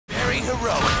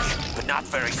heroic, but not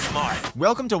very smart.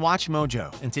 Welcome to Watch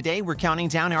Mojo, and today we're counting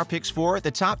down our picks for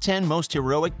the top 10 most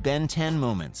heroic Ben 10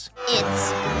 moments.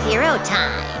 It's hero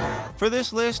time. For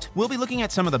this list, we'll be looking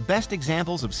at some of the best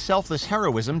examples of selfless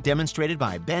heroism demonstrated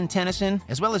by Ben Tennyson,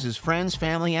 as well as his friends,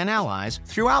 family, and allies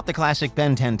throughout the classic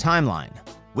Ben 10 timeline.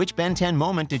 Which Ben 10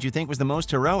 moment did you think was the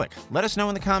most heroic? Let us know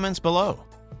in the comments below.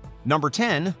 Number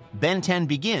 10, Ben 10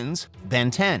 begins,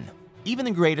 Ben 10. Even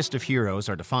the greatest of heroes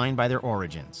are defined by their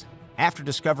origins. After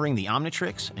discovering the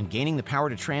Omnitrix and gaining the power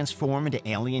to transform into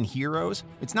alien heroes,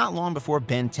 it's not long before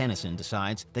Ben Tennyson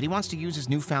decides that he wants to use his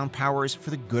newfound powers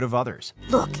for the good of others.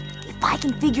 Look, if I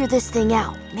can figure this thing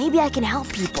out, maybe I can help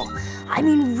people. I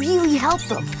mean, really help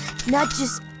them. Not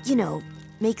just,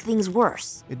 make things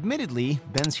worse. Admittedly,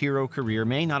 Ben's hero career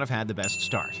may not have had the best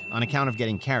start, on account of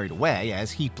getting carried away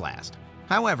as Heat Blast.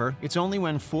 However, it's only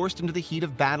when forced into the heat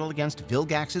of battle against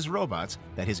Vilgax's robots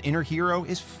that his inner hero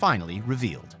is finally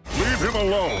revealed. Leave him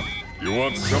alone! You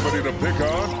want somebody to pick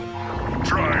on?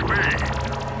 Try me!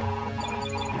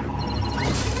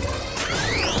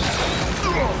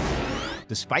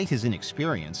 Despite his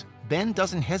inexperience, Ben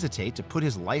doesn't hesitate to put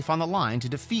his life on the line to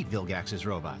defeat Vilgax's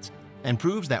robots, and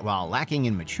proves that while lacking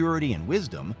in maturity and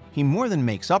wisdom, he more than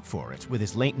makes up for it with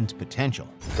his latent potential.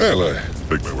 Well, I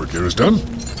think my work here is done.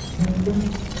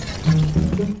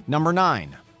 Number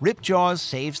 9. Ripjaws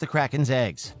saves the Krakken's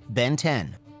eggs. Ben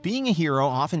 10. Being a hero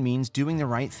often means doing the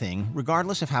right thing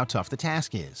regardless of how tough the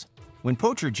task is. When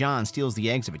Poacher John steals the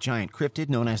eggs of a giant cryptid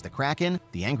known as the Krakken,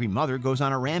 the angry mother goes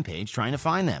on a rampage trying to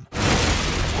find them.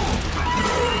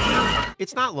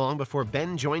 It's not long before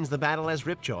Ben joins the battle as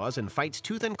Ripjaws and fights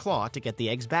tooth and claw to get the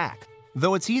eggs back.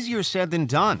 Though it's easier said than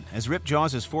done, as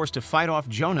Ripjaws is forced to fight off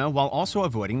Jonah while also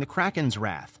avoiding the Krakken's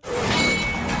wrath.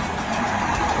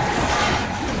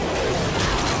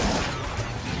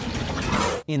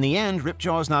 In the end,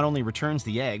 Ripjaws not only returns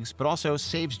the eggs, but also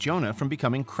saves Jonah from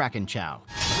becoming Krakken Chow.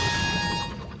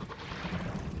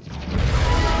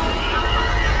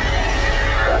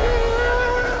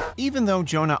 Even though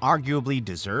Jonah arguably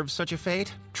deserves such a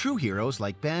fate, true heroes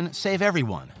like Ben save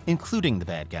everyone, including the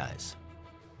bad guys.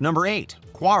 Number 8.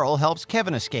 Quarrel helps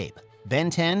Kevin escape. Ben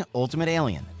 10 Ultimate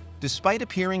Alien. Despite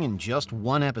appearing in just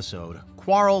one episode,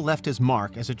 Quarrel left his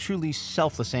mark as a truly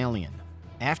selfless alien.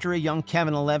 After a young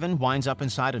Kevin 11 winds up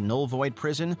inside a null void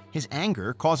prison, his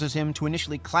anger causes him to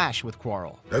initially clash with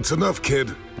Quarrel. That's enough,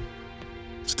 kid.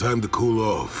 It's time to cool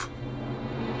off.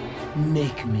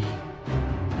 Make me.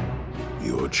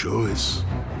 Your choice.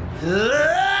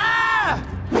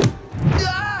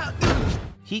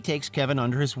 He takes Kevin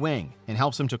under his wing and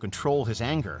helps him to control his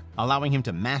anger, allowing him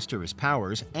to master his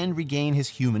powers and regain his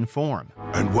human form.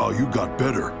 And while you got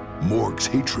better, Morg's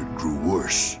hatred grew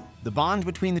worse. The bond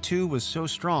between the two was so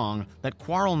strong that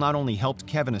Quarrel not only helped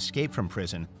Kevin escape from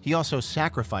prison, he also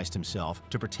sacrificed himself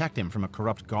to protect him from a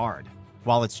corrupt guard.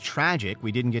 While it's tragic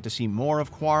we didn't get to see more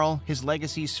of Quarrel, his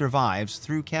legacy survives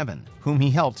through Kevin, whom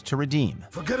he helped to redeem.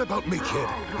 Forget about me, kid.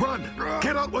 Run!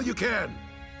 Get out while you can!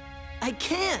 I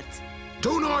can't!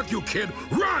 Don't argue, kid!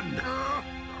 Run!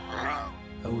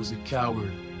 I was a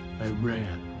coward. I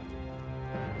ran.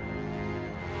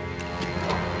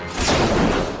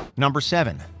 Number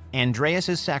 7.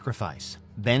 Andreas' Sacrifice.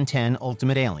 Ben 10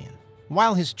 Ultimate Alien.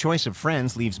 While his choice of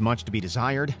friends leaves much to be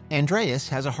desired, Andreas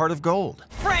has a heart of gold.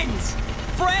 Friends!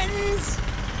 Friends!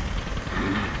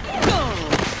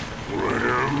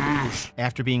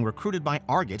 After being recruited by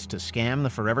Argot to scam the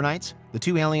Forever Knights, the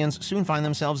two aliens soon find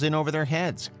themselves in over their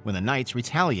heads when the Knights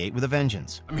retaliate with a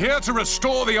vengeance. I'm here to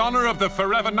restore the honor of the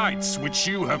Forever Knights, which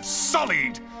you have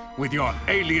sullied with your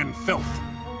alien filth.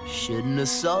 Shouldn't have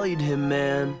sullied him,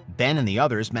 man. Ben and the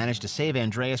others manage to save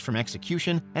Andreas from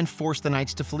execution and force the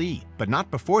Knights to flee, but not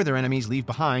before their enemies leave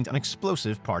behind an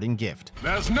explosive parting gift.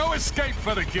 There's no escape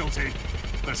for the guilty.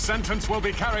 The sentence will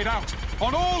be carried out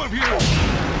on all of you!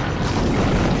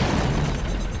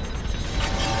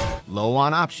 Low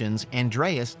on options,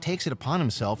 Andreas takes it upon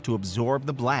himself to absorb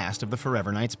the blast of the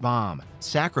Forever Knight's bomb,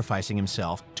 sacrificing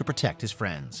himself to protect his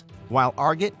friends. While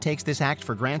Argot takes this act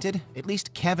for granted, at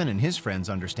least Kevin and his friends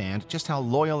understand just how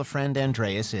loyal a friend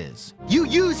Andreas is. You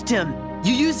used him!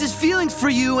 You used his feelings for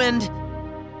you and...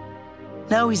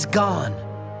 now he's gone.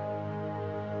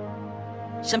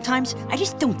 Sometimes I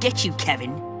just don't get you,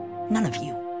 Kevin. None of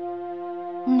you.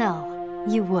 No,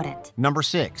 you wouldn't. Number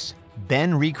 6.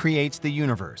 Ben recreates the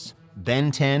universe.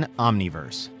 Ben 10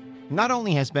 Omniverse. Not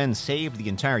only has Ben saved the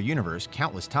entire universe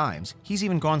countless times, he's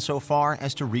even gone so far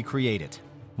as to recreate it.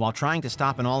 While trying to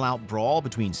stop an all-out brawl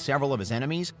between several of his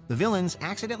enemies, the villains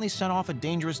accidentally set off a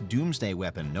dangerous doomsday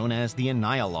weapon known as the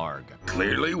Annihilarg.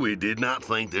 Clearly, we did not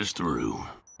think this through.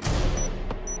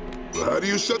 How do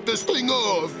you shut this thing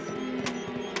off?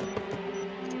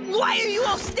 Why are you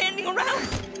all standing around?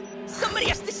 Somebody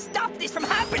has to stop this from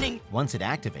happening! Once it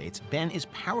activates, Ben is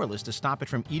powerless to stop it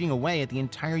from eating away at the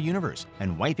entire universe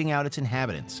and wiping out its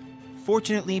inhabitants.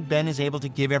 Fortunately, Ben is able to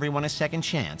give everyone a second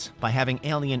chance by having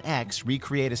Alien X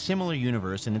recreate a similar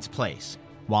universe in its place.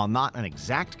 While not an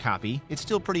exact copy, it's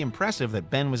still pretty impressive that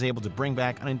Ben was able to bring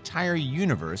back an entire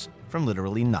universe from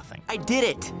literally nothing. I did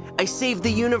it! I saved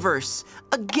the universe.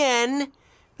 Again!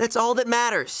 That's all that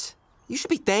matters. You should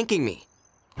be thanking me.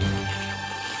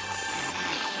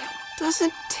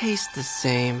 Doesn't taste the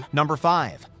same. Number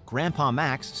 5. Grandpa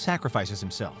Max sacrifices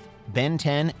himself. Ben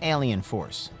 10 Alien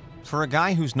Force. For a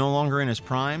guy who's no longer in his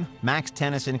prime, Max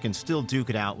Tennyson can still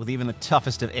duke it out with even the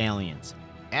toughest of aliens.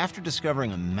 After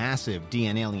discovering a massive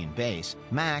DN alien base,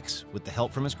 Max, with the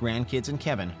help from his grandkids and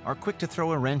Kevin, are quick to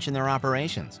throw a wrench in their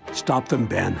operations. Stop them,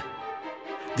 Ben.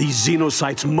 These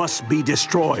xenosites must be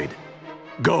destroyed.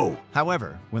 Go!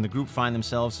 However, when the group find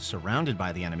themselves surrounded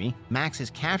by the enemy, Max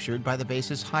is captured by the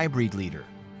base's hybrid leader.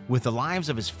 With the lives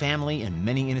of his family and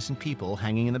many innocent people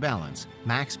hanging in the balance,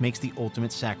 Max makes the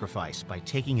ultimate sacrifice by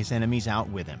taking his enemies out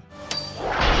with him.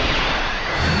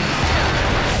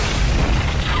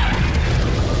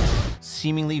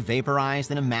 Seemingly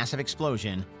vaporized in a massive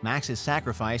explosion, Max's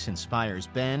sacrifice inspires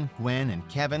Ben, Gwen, and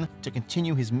Kevin to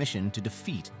continue his mission to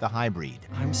defeat the hybrid.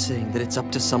 I'm saying that it's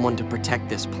up to someone to protect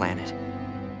this planet.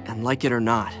 And like it or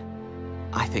not,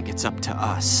 I think it's up to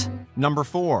us. Number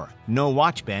 4. No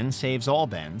Watch Ben saves all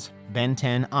Bens, Ben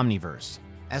 10 Omniverse.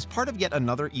 As part of yet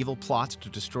another evil plot to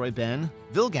destroy Ben,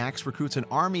 Vilgax recruits an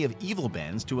army of evil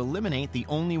Bens to eliminate the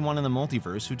only one in the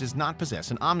multiverse who does not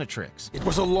possess an Omnitrix. It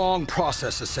was a long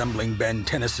process assembling Ben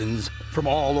Tennysons from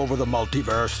all over the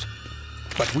multiverse,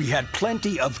 but we had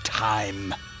plenty of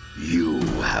time. You,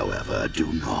 however,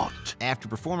 do not. After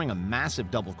performing a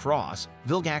massive double cross,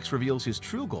 Vilgax reveals his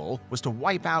true goal was to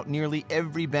wipe out nearly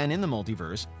every Ben in the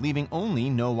multiverse, leaving only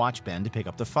No Watch Ben to pick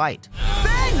up the fight.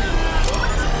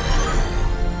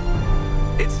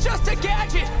 It's just a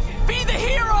gadget! Be the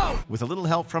hero! With a little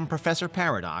help from Professor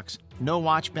Paradox, No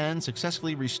Watch Ben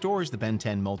successfully restores the Ben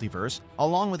 10 multiverse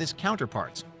along with his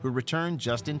counterparts, who return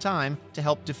just in time to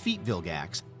help defeat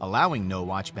Vilgax, allowing No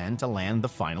Watch Ben to land the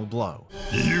final blow.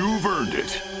 You've earned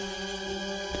it.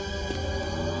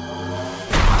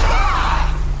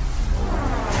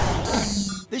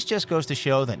 This just goes to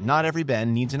show that not every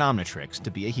Ben needs an Omnitrix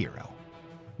to be a hero.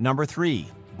 Number 3.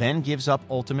 Ben gives up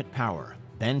ultimate power.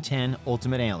 Ben 10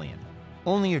 Ultimate Alien.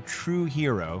 Only a true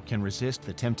hero can resist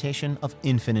the temptation of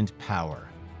infinite power.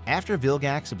 After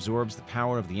Vilgax absorbs the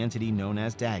power of the entity known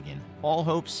as Dagon, all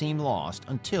hopes seem lost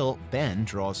until Ben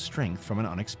draws strength from an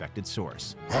unexpected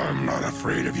source. I'm not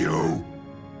afraid of you.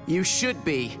 You should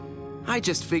be. I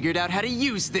just figured out how to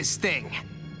use this thing.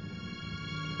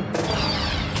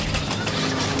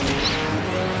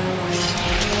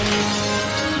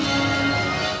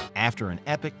 After an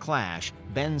epic clash,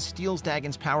 Ben steals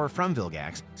Dagon's power from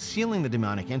Vilgax, sealing the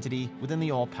demonic entity within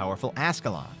the all-powerful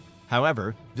Ascalon.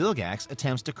 However, Vilgax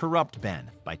attempts to corrupt Ben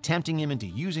by tempting him into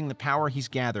using the power he's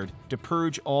gathered to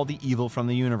purge all the evil from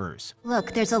the universe.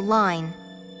 Look, there's a line.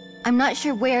 I'm not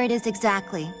sure where it is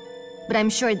exactly, but I'm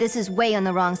sure this is way on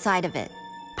the wrong side of it.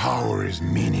 Power is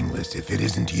meaningless if it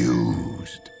isn't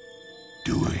used.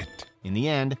 Do it. In the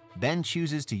end, Ben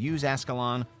chooses to use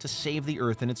Ascalon to save the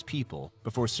Earth and its people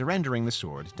before surrendering the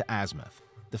sword to Azimuth.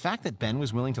 The fact that Ben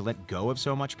was willing to let go of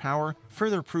so much power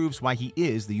further proves why he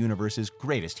is the universe's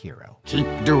greatest hero. Keep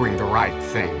doing the right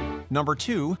thing. Number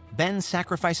 2, Ben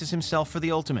sacrifices himself for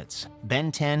the Ultimates.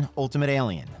 Ben 10 Ultimate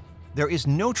Alien. There is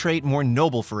no trait more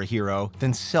noble for a hero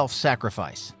than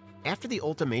self-sacrifice. After the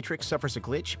Ultimatrix suffers a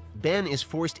glitch, Ben is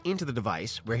forced into the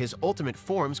device where his ultimate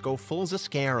forms go full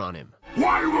Zascare on him.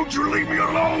 Why won't you leave me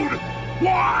alone?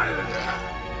 Why?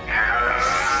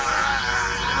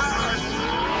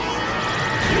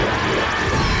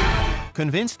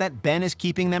 Convinced that Ben is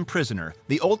keeping them prisoner,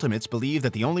 the Ultimates believe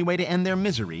that the only way to end their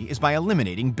misery is by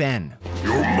eliminating Ben.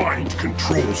 Your mind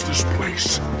controls this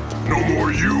place. No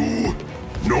more you,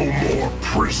 no more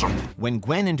prison. When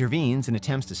Gwen intervenes and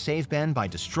attempts to save Ben by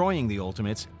destroying the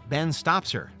Ultimates, Ben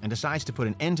stops her and decides to put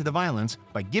an end to the violence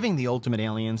by giving the Ultimate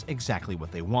aliens exactly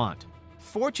what they want.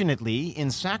 Fortunately,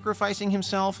 in sacrificing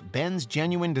himself, Ben's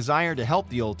genuine desire to help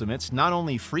the Ultimates not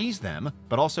only frees them,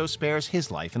 but also spares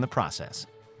his life in the process.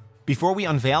 Before we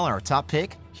unveil our top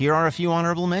pick, here are a few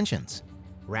honorable mentions.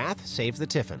 Wrath saves the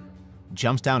Tiffin.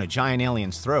 Jumps down a giant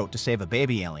alien's throat to save a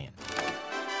baby alien.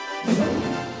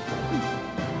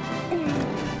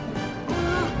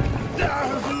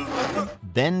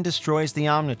 Ben destroys the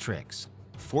Omnitrix.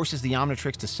 Forces the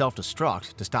Omnitrix to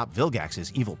self-destruct to stop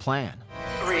Vilgax's evil plan.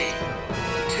 3,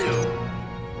 2,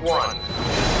 1.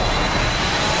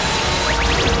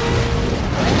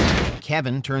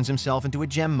 Kevin turns himself into a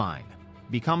gem mine,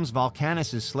 becomes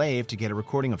Volcanus' slave to get a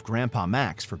recording of Grandpa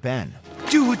Max for Ben.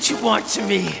 Do what you want to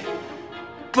me,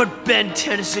 but Ben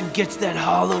Tennyson gets that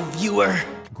hollow viewer.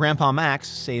 Grandpa Max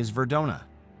saves Verdona,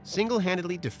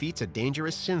 single-handedly defeats a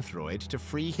dangerous synthroid to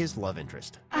free his love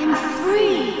interest. I'm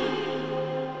free!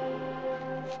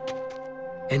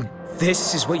 And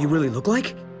this is what you really look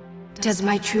like? Does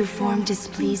my true form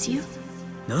displease you?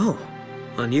 No.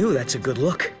 On you, that's a good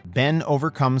look. Ben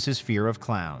overcomes his fear of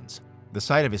clowns. The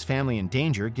sight of his family in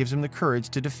danger gives him the courage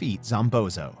to defeat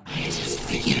Zombozo. I just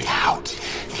figured out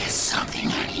there's something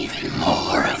I'm even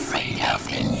more afraid of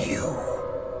than you.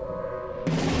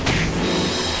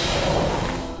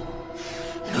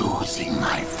 Losing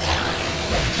my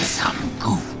family to some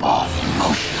goofball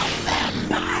emotional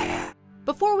vampire.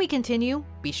 Before we continue,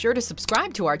 be sure to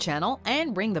subscribe to our channel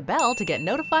and ring the bell to get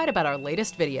notified about our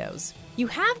latest videos. You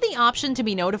have the option to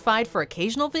be notified for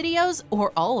occasional videos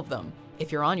or all of them.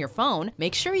 If you're on your phone,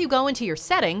 make sure you go into your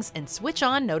settings and switch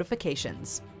on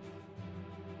notifications.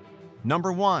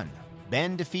 Number 1.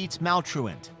 Ben defeats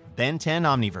Maltruant, Ben 10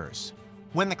 Omniverse.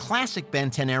 When the classic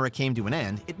Ben 10 era came to an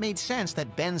end, it made sense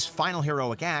that Ben's final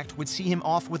heroic act would see him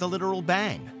off with a literal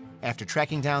bang. After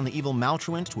tracking down the evil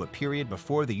Maltruant to a period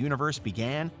before the universe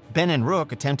began, Ben and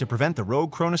Rook attempt to prevent the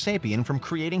rogue Chronosapien from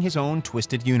creating his own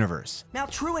twisted universe.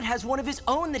 Maltruant has one of his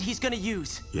own that he's gonna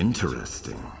use.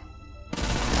 Interesting.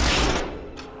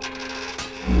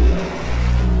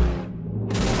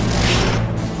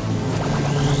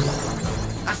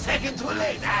 A second too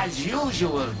late, as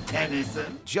usual,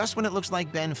 Tennyson. Just when it looks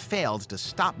like Ben failed to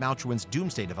stop Maltruant's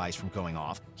doomsday device from going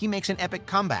off, he makes an epic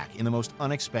comeback in the most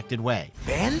unexpected way.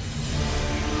 Ben?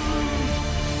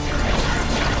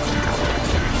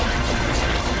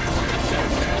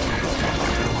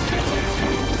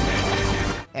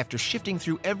 After shifting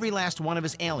through every last one of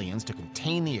his aliens to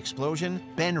contain the explosion,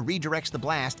 Ben redirects the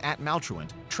blast at Maltruant,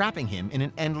 trapping him in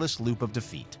an endless loop of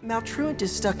defeat. Maltruant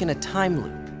is stuck in a time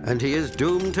loop. And he is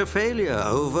doomed to failure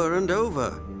over and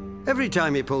over. Every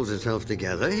time he pulls himself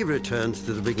together, he returns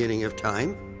to the beginning of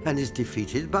time and is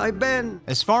defeated by Ben.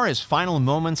 As far as final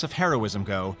moments of heroism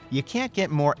go, you can't get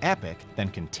more epic than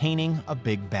containing a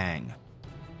big bang.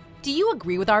 Do you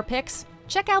agree with our picks?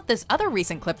 Check out this other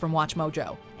recent clip from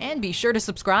WatchMojo, and be sure to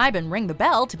subscribe and ring the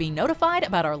bell to be notified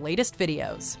about our latest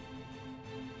videos.